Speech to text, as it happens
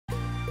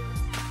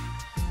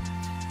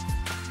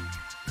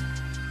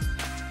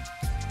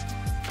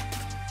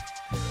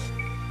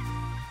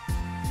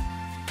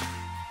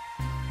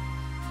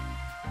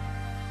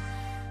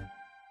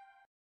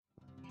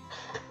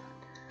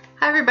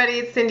Hi everybody,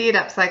 it's Cindy at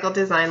Upcycle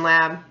Design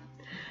Lab.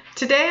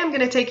 Today I'm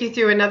going to take you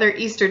through another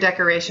Easter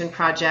decoration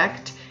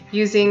project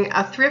using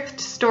a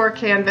thrift store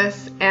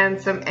canvas and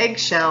some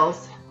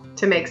eggshells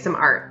to make some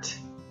art.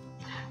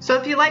 So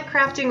if you like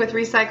crafting with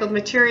recycled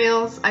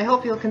materials, I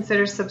hope you'll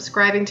consider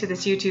subscribing to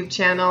this YouTube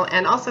channel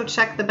and also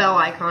check the bell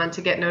icon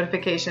to get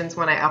notifications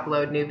when I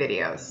upload new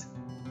videos.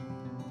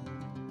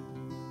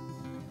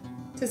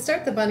 To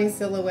start the bunny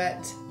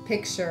silhouette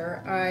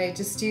picture, I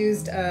just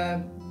used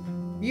a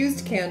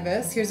used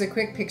canvas. Here's a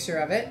quick picture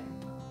of it.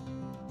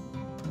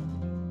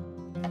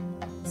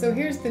 So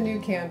here's the new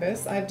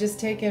canvas. I've just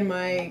taken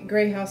my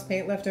gray house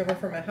paint left over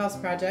from my house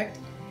project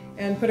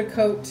and put a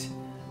coat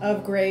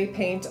of gray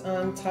paint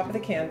on top of the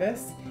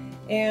canvas.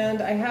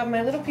 And I have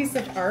my little piece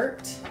of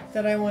art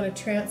that I want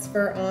to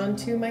transfer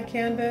onto my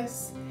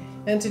canvas.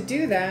 And to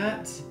do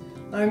that,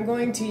 I'm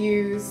going to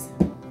use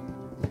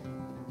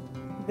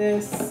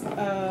this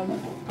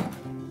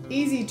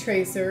easy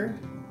tracer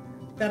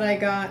that I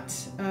got.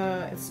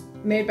 It's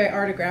made by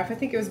Artograph. I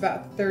think it was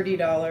about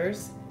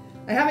 $30.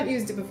 I haven't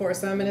used it before,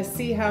 so I'm going to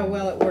see how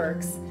well it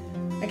works.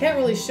 I can't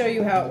really show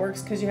you how it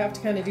works because you have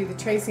to kind of do the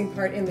tracing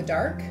part in the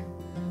dark,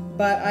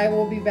 but I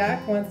will be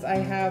back once I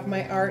have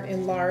my art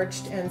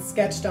enlarged and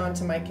sketched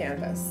onto my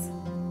canvas.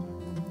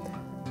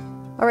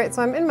 Alright,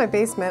 so I'm in my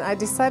basement. I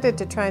decided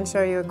to try and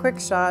show you a quick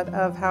shot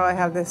of how I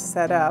have this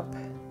set up.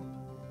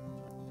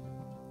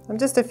 I'm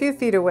just a few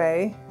feet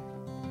away,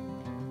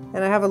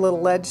 and I have a little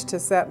ledge to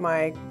set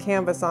my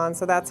canvas on,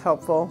 so that's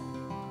helpful.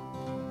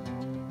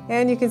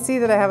 And you can see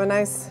that I have a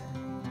nice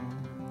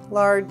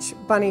large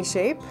bunny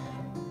shape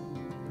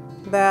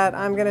that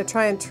I'm going to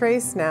try and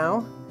trace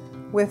now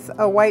with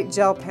a white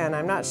gel pen.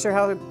 I'm not sure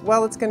how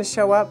well it's going to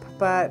show up,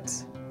 but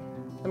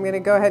I'm going to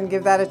go ahead and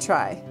give that a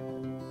try.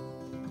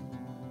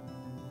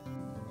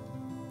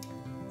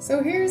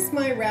 So here's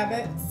my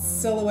rabbit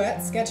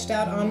silhouette sketched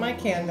out on my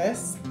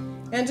canvas,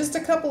 and just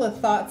a couple of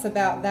thoughts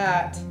about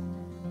that.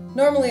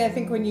 Normally, I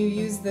think when you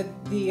use the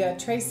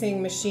tracing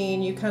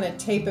machine, you kind of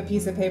tape a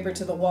piece of paper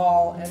to the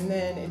wall and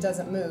then it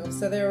doesn't move.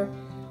 So there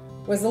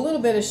was a little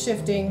bit of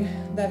shifting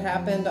that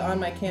happened on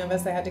my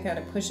canvas. I had to kind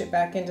of push it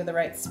back into the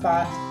right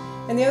spot.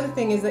 And the other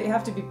thing is that you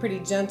have to be pretty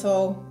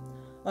gentle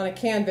on a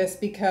canvas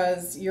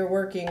because you're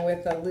working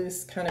with a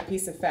loose kind of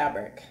piece of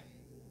fabric.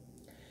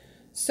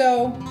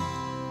 So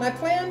my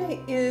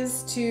plan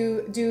is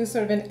to do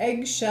sort of an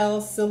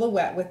eggshell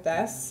silhouette with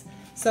this.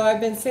 So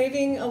I've been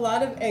saving a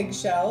lot of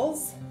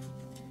eggshells,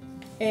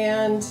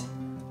 and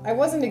I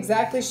wasn't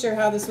exactly sure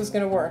how this was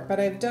going to work, but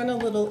I've done a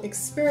little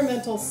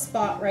experimental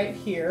spot right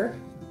here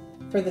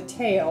for the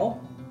tail,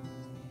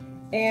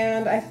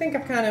 and I think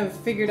I've kind of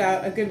figured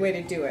out a good way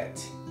to do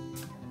it.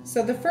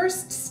 So the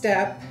first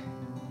step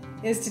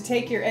is to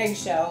take your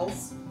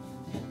eggshells,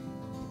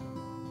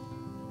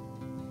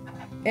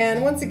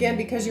 and once again,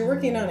 because you're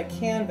working on a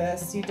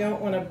canvas, you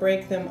don't want to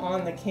break them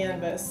on the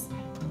canvas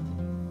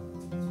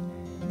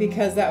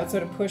because that would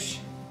sort of push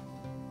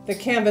the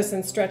canvas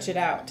and stretch it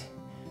out.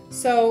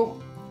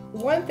 So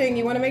one thing,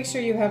 you want to make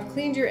sure you have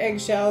cleaned your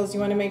eggshells, you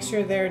want to make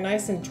sure they're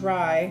nice and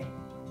dry,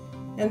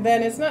 and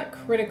then it's not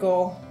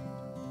critical,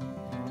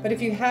 but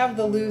if you have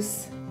the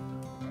loose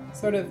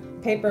sort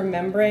of paper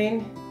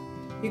membrane,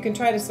 you can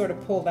try to sort of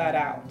pull that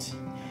out.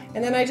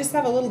 And then I just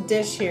have a little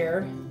dish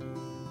here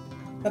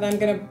that I'm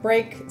going to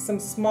break some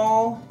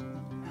small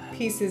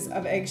pieces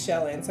of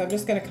eggshell in. So I'm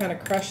just going to kind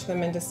of crush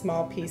them into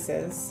small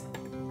pieces.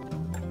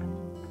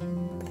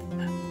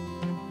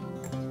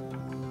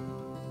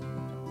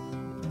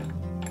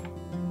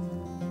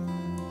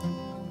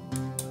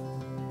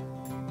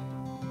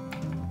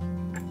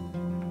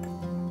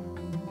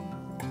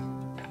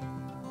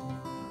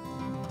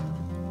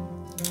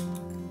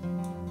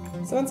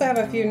 So once I have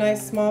a few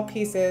nice small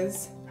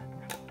pieces,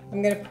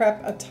 I'm going to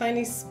prep a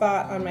tiny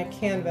spot on my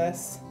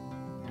canvas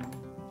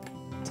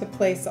to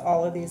place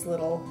all of these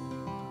little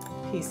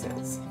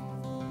pieces.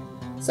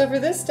 So for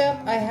this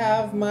step, I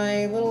have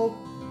my little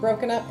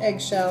broken up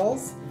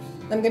eggshells.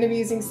 I'm going to be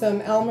using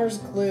some Elmer's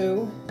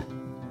glue,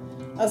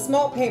 a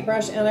small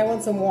paintbrush, and I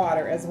want some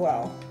water as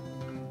well.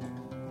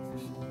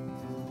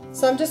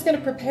 So I'm just going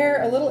to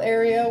prepare a little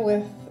area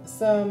with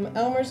some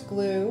Elmer's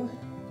glue,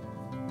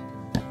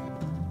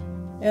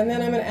 and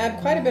then I'm going to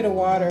add quite a bit of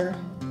water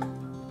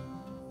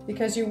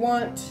because you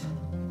want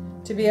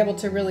to be able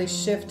to really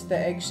shift the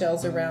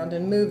eggshells around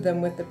and move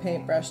them with the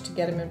paintbrush to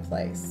get them in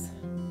place.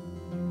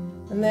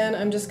 And then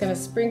I'm just going to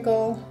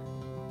sprinkle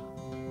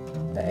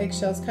the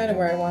eggshells kind of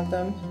where I want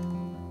them,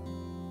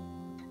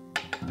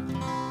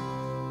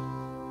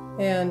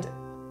 and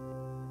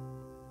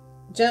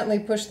gently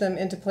push them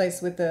into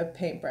place with the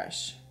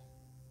paintbrush.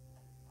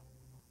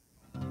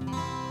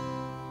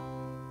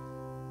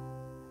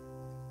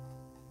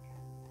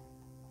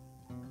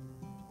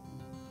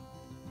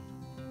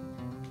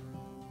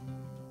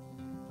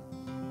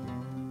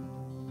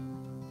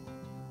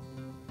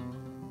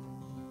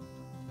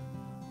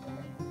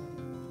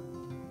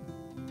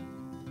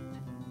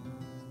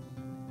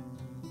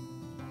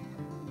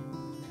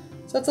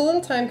 So it's a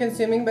little time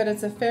consuming, but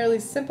it's a fairly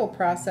simple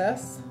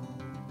process.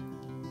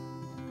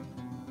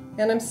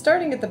 And I'm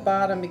starting at the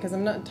bottom because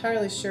I'm not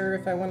entirely sure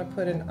if I want to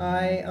put an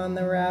eye on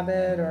the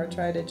rabbit or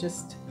try to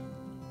just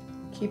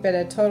keep it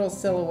a total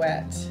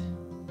silhouette.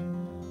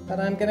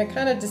 But I'm going to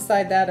kind of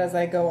decide that as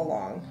I go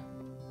along.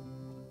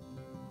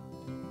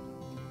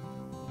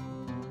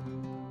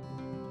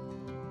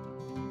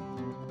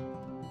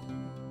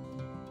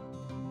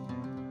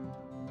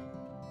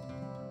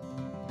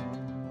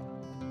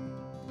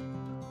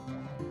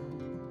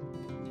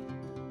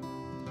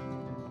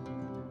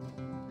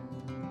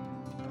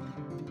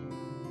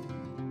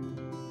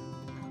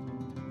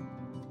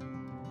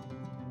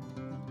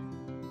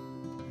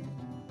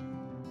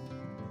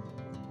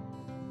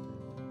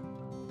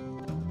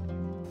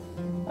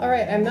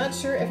 Alright, I'm not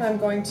sure if I'm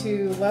going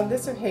to love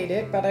this or hate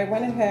it, but I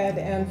went ahead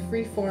and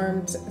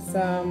freeformed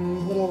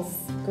some little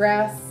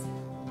grass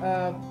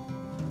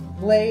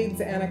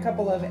blades and a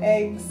couple of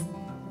eggs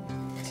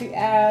to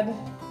add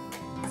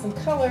some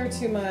color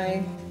to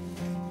my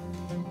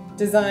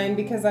design,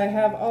 because I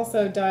have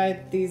also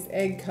dyed these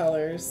egg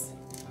colors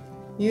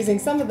using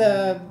some of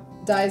the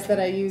dyes that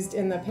I used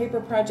in the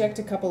paper project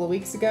a couple of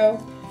weeks ago.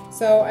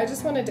 So I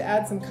just wanted to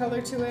add some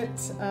color to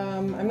it.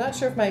 I'm not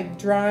sure if my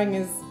drawing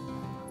is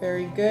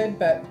very good,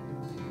 but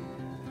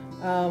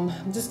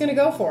I'm just going to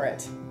go for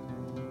it.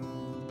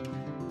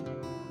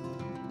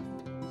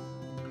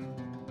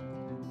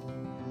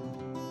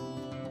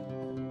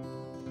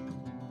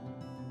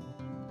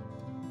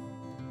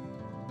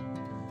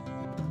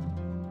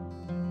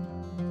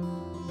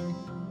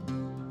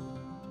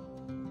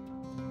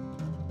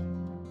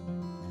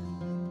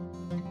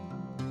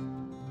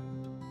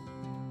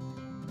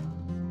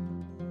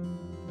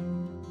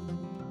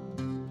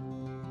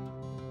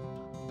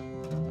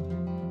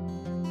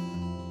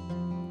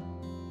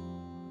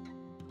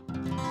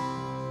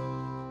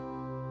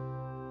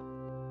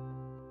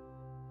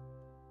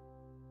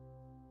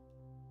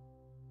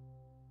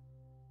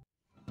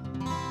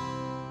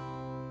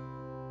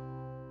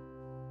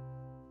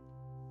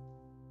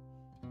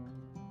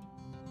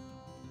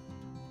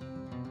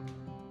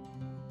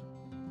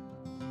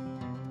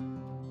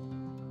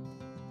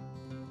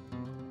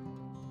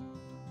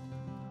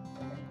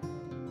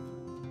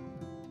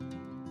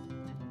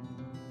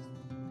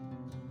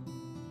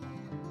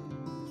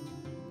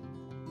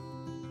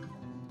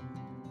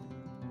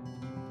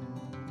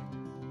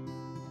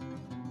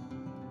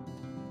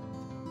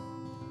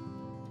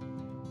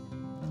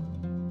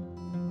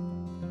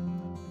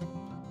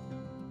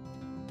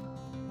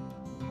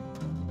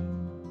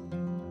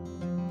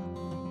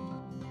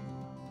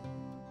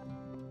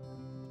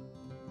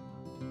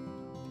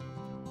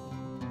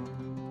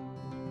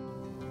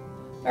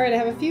 Alright, I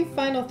have a few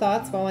final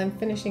thoughts while I'm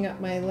finishing up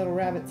my little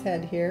rabbit's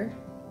head here.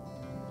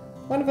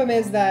 One of them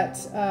is that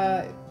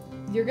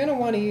you're going to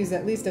want to use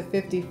at least a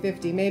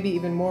 50-50, maybe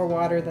even more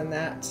water than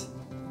that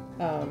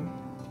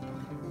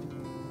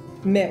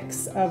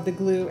mix of the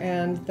glue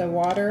and the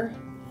water,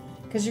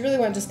 because you really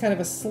want just kind of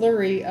a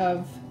slurry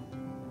of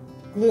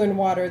glue and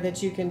water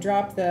that you can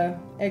drop the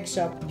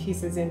eggshell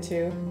pieces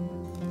into.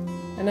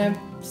 And I've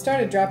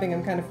started dropping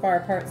them kind of far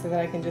apart so that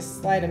I can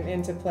just slide them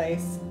into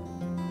place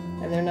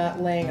and they're not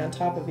laying on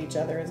top of each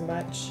other as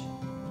much.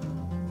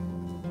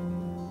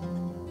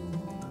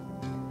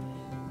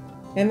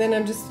 And then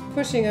I'm just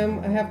pushing them.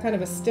 I have kind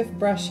of a stiff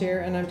brush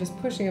here, and I'm just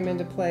pushing them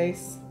into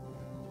place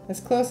as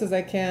close as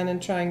I can and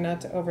trying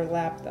not to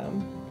overlap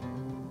them.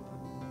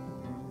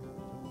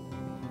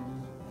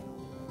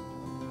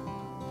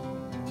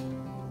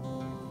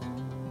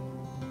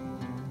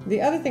 The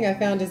other thing I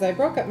found is I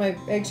broke up my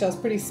eggshells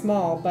pretty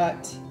small,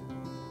 but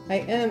I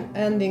am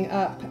ending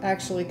up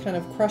actually kind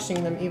of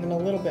crushing them even a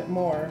little bit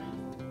more.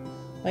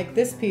 Like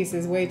this piece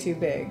is way too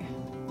big.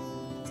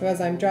 So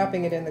as I'm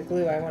dropping it in the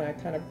glue, I want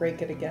to kind of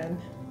break it again.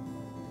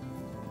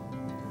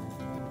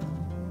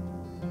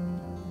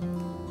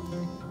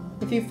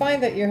 If you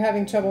find that you're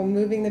having trouble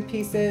moving the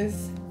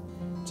pieces,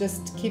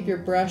 just keep your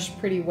brush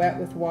pretty wet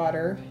with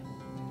water,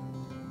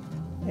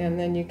 and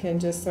then you can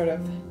just sort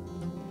of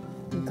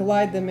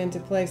glide them into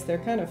place. They're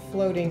kind of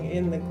floating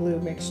in the glue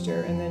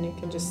mixture, and then you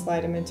can just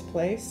slide them into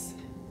place.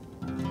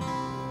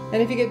 And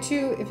if you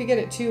get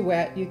it too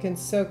wet, you can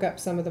soak up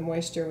some of the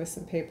moisture with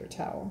some paper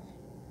towel.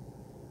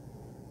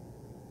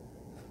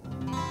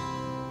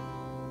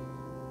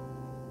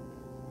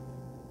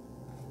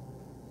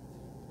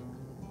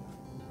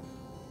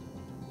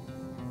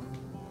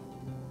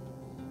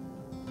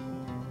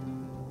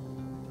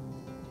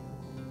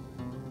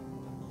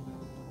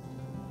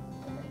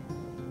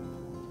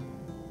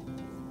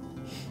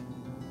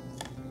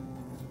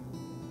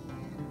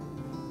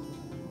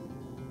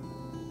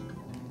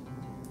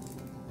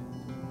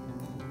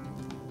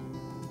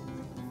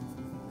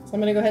 So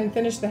I'm going to go ahead and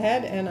finish the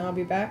head, and I'll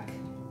be back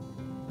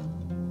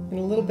in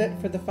a little bit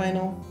for the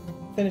final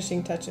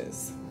finishing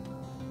touches.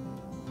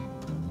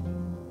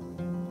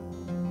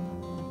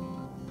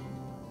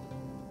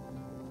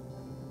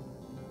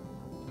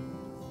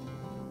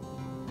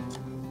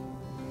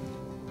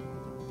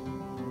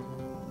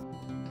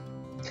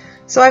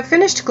 So I've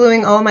finished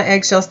gluing all my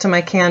eggshells to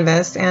my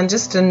canvas, and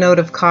just a note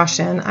of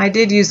caution, I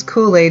did use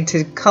Kool-Aid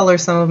to color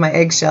some of my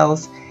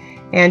eggshells,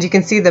 And you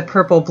can see the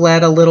purple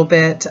bled a little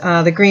bit.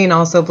 The green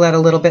also bled a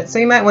little bit. So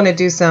you might want to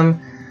do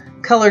some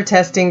color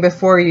testing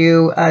before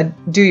you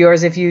do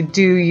yours if you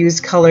do use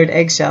colored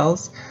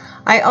eggshells.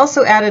 I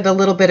also added a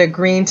little bit of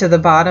green to the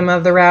bottom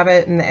of the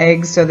rabbit and the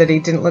eggs so that he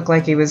didn't look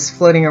like he was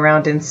floating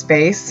around in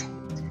space.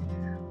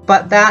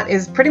 But that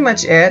is pretty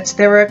much it.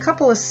 There were a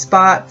couple of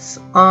spots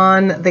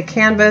on the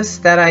canvas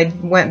that I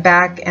went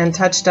back and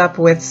touched up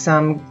with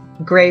some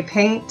gray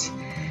paint.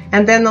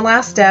 And then the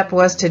last step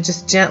was to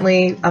just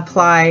gently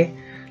apply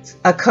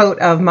a coat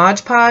of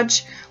Mod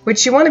Podge,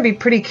 which you want to be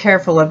pretty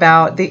careful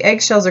about. The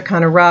eggshells are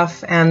kind of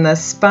rough, and the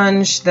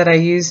sponge that I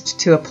used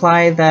to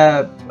apply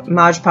the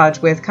Mod Podge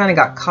with kind of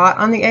got caught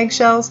on the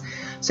eggshells.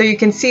 So you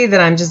can see that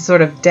I'm just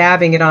sort of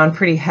dabbing it on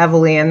pretty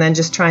heavily and then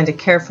just trying to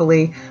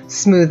carefully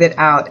smooth it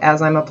out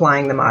as I'm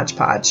applying the Mod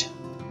Podge.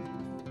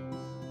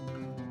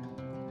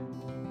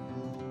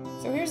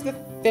 So here's the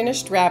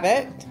finished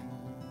rabbit.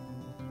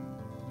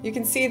 You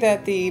can see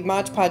that the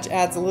Mod Podge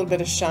adds a little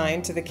bit of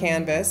shine to the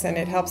canvas, and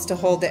it helps to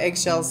hold the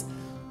eggshells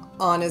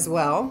on as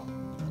well.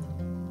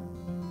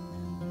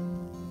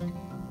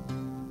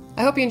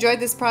 I hope you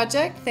enjoyed this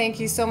project. Thank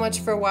you so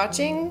much for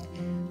watching.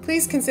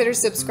 Please consider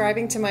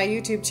subscribing to my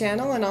YouTube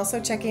channel and also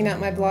checking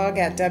out my blog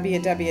at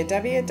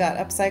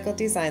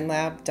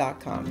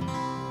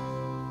www.upcycledesignlab.com.